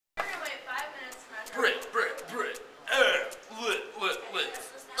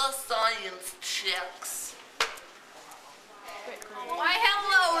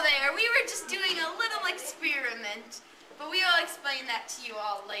that to you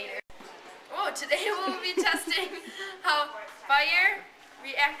all later. Oh, today we'll be testing how fire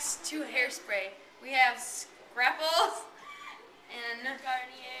reacts to hairspray. We have Scrapples and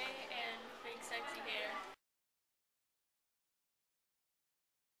Garnier and Big Sexy Hair.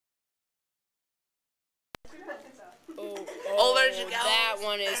 Oh, there you go. That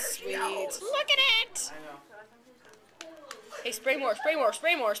one is sweet. Look at it! Hey, spray more, spray more,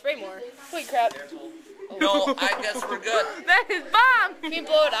 spray more, spray more. Holy crap. No, I guess we're good. That is bomb! Can you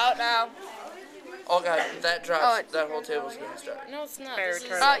blow it out now? Oh god, that drops. That whole table's gonna start. No, it's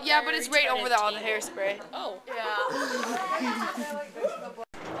not. yeah, but it's right over all the hairspray. Oh. Yeah.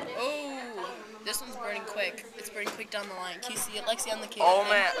 Oh, this one's burning quick. It's burning quick down the line. Can you see it, Lexi, on the camera? Oh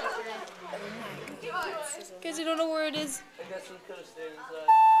man. Guys, I don't know where it is. I guess we could have stayed inside.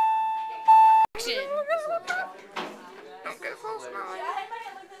 Action. Don't get close now.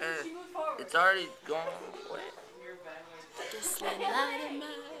 It's already gone away. This little light of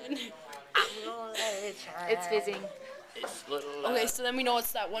mine. I'm gonna let it shine. It's fizzing. It's little Okay, so then we know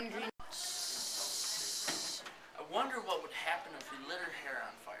it's that one green. I wonder what would happen if we lit her hair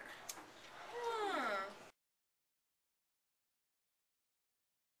on fire.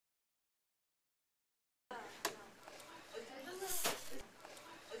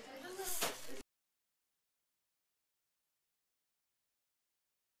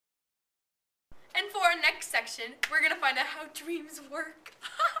 And for our next section, we're gonna find out how dreams work.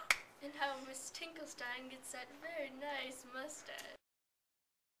 And how Miss Tinklestein gets that very nice mustache.